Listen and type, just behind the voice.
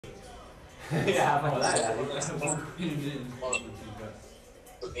Yeah, have fun with that.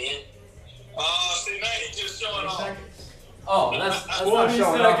 See, now he's just showing off. Oh, that's 20 not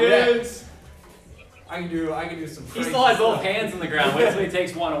showing off yet. seconds. I can do some He crazy still has both stuff. hands on the ground. Wait till he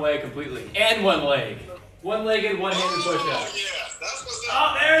takes one away completely. And one leg. One-legged, one-handed push-up. Oh, yeah, that's what's up.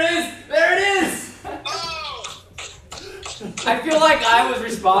 Oh, there it is! There it is! Oh! I feel like I was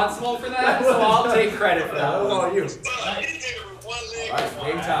responsible for that, so I'll take credit for That that was one. all you. He did it with one leg. All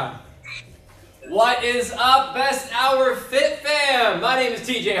right, game time. What is up, Best Hour Fit Fam? My name is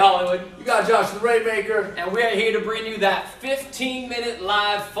TJ Hollywood. You got Josh the Rainmaker. And we are here to bring you that 15-minute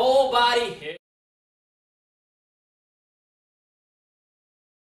live full body hit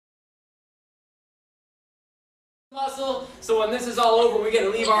muscle. So when this is all over, we get to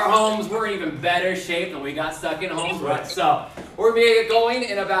leave our homes. We're in even better shape than we got stuck in homes with. So we're going to get going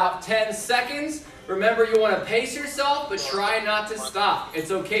in about 10 seconds. Remember, you want to pace yourself, but try not to stop.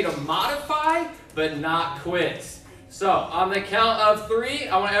 It's okay to modify, but not quit. So on the count of 3,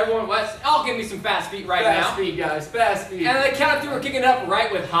 I want everyone, I'll give me some fast feet right now. Fast feet, guys. Fast feet. And on the count of 3, we're kicking it up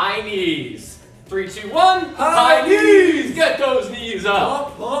right with high knees. 3, 2, 1. High knees. Get those knees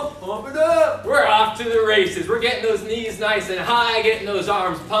up. Pump it up. We're off to the races. We're getting those knees nice and high, getting those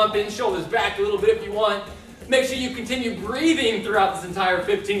arms pumping, shoulders back a little bit if you want. Make sure you continue breathing throughout this entire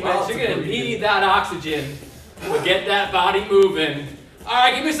 15 minutes. You're going to need that oxygen to get that body moving. All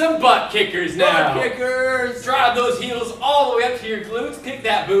right, give me some butt kickers now. Butt kickers. Drive those heels all the way up to your glutes. Kick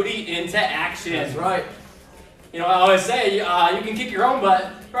that booty into action. That's right. You know, I always say, you can kick your own butt,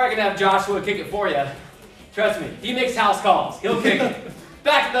 or I can have Joshua kick it for you. Trust me, he makes house calls. He'll kick it.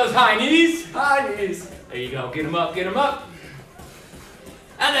 Back to those high knees. High knees. There you go. Get them up, get them up.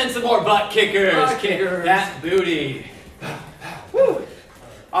 And then some more butt kickers. Butt Kick kickers. that booty. Woo.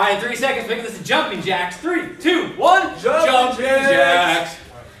 All right, in 3 seconds, making this a jumping jacks. 3, 2, 1. Jumping jacks.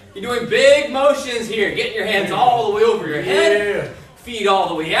 You're doing big motions here. Getting your hands all the way over your head. Feet all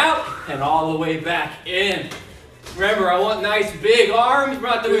the way out and all the way back in. Remember, I want nice big arms. We're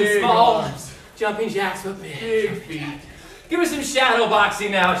not doing Big small arms. jumping jacks, but big. Big feet. Give us some shadow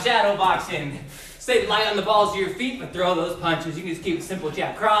boxing now. Shadow boxing. Stay light on the balls of your feet, but throw those punches. You can just keep it simple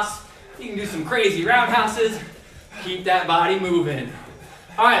jab cross. You can do some crazy roundhouses. Keep that body moving.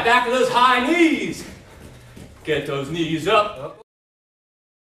 All right, back to those high knees. Get those knees up.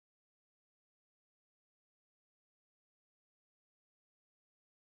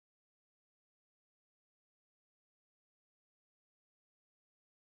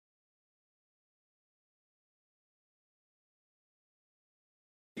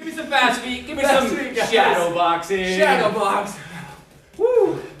 Give me some fast feet. Give me Fast some feet, guys. shadow boxing. Shadow box.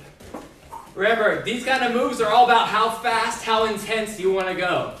 Woo! Remember, these kind of moves are all about how fast, how intense you want to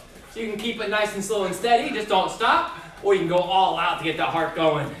go. So you can keep it nice and slow and steady, just don't stop, or you can go all out to get that heart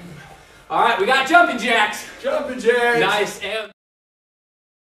going. All right, we got jumping jacks. Jumping jacks. Nice and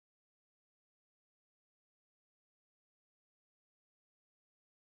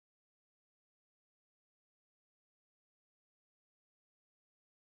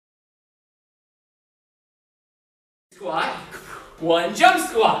squat. 1 jump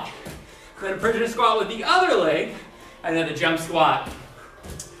squat. Then a prisoner squat with the other leg, and then a jump squat.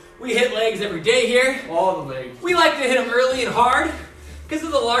 We hit legs every day here. All the legs. We like to hit them early and hard because they're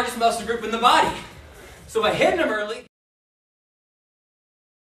the largest muscle group in the body. So by hitting them early,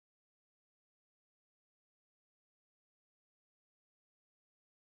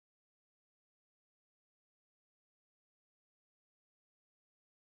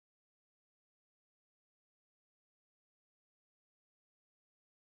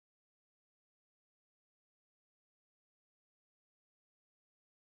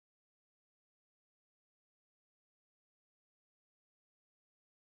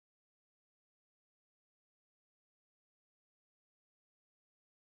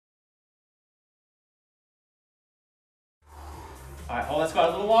 all right, hold that squat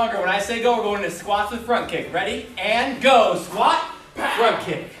a little longer. When I say go, we're going into squats with front kick. Ready? And go. Squat, front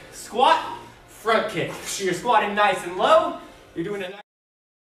kick. Squat, front kick. So you're squatting nice and low. You're doing a nice...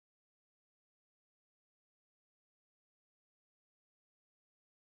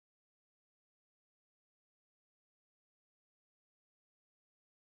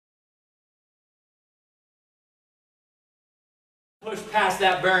 Push past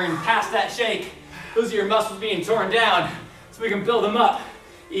that burn, past that shake. Those are your muscles being torn down so we can build them up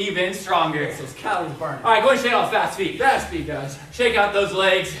even stronger. Those calories burning. All right, go and shake off fast feet. Fast feet, guys. Shake out those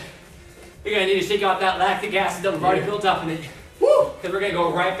legs. You're gonna need to shake out that lactic acid that we've already built up in it. Woo! Because we're gonna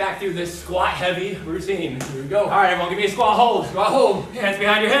go right back through this squat heavy routine. Here we go. All right, everyone, give me a squat hold. Squat hold. Hands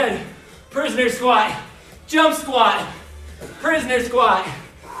behind your head. Prisoner squat. Jump squat. Prisoner squat.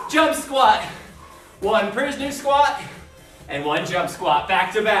 jump squat. One prisoner squat and one jump squat,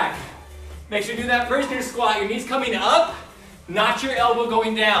 back to back. Make sure you do that prisoner squat, your knees coming up, not your elbow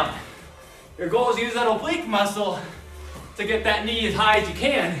going down. Your goal is to use that oblique muscle to get that knee as high as you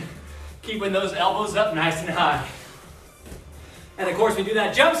can, keeping those elbows up nice and high. And of course, when you do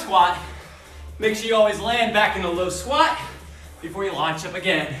that jump squat, make sure you always land back in the low squat before you launch up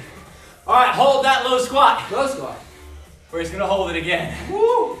again. All right, hold that low squat. Low squat. We're just gonna hold it again.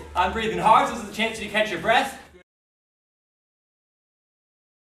 Woo! I'm breathing hard, so this is a chance for you to catch your breath.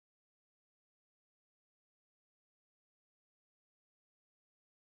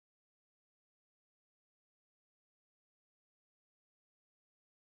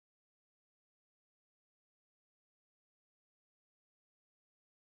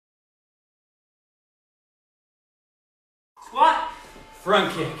 Squat,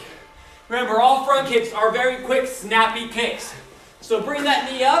 front kick. Remember, all front kicks are very quick, snappy kicks. So bring that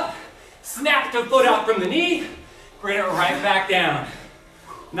knee up, snap the foot out from the knee, bring it right back down.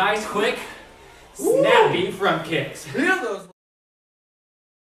 Nice, quick, snappy front kicks. Feel those.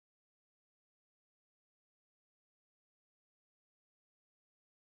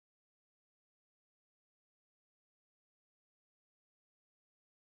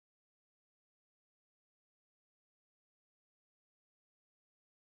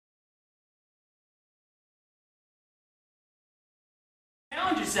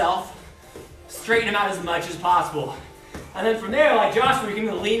 Challenge yourself, straighten them out as much as possible. And then from there, like Joshua, you're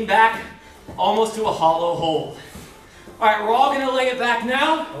gonna lean back almost to a hollow hold. All right, we're all gonna lay it back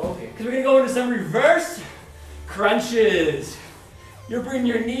now, because we're gonna go into some reverse crunches. You're bringing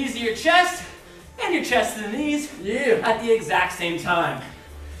your knees to your chest, and your chest to the knees at the exact same time.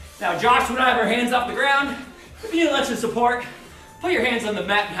 Now, Joshua and I have our hands off the ground. If you need extra support, put your hands on the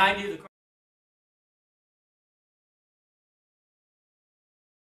mat behind you.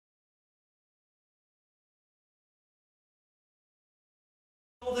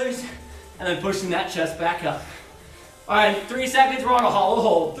 Shoulders, and then pushing that chest back up. All right, 3 seconds, we're on a hollow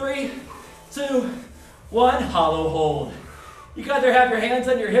hold. 3, 2, 1, hollow hold. You can either have your hands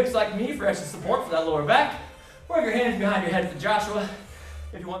on your hips like me for extra support for that lower back, or have your hands behind your head for Joshua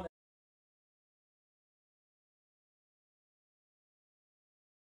if you want that.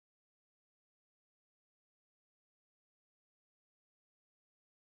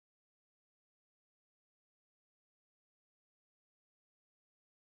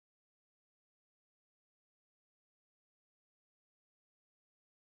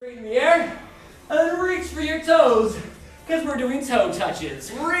 In the air, and then reach for your toes, because we're doing toe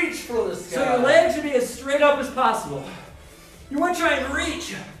touches. Reach for the sky. So your legs should be as straight up as possible. You want to try and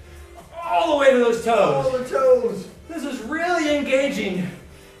reach all the way to those toes. All the toes. This is really engaging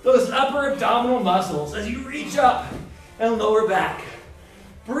those upper abdominal muscles as you reach up and lower back.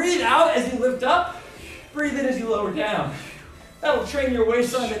 Breathe out as you lift up, breathe in as you lower down. That'll train your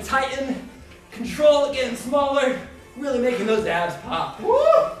waistline to tighten, control it getting smaller, really making those abs pop. Woo!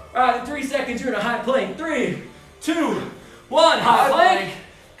 All right, in 3 seconds, you're in a high plank. 3, 2, 1, high plank.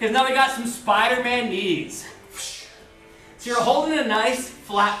 Because now we got some Spider-Man knees. So you're holding a nice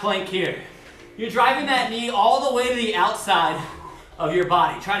flat plank here. You're driving that knee all the way to the outside of your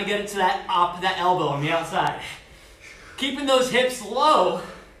body, trying to get it to that elbow on the outside. Keeping those hips low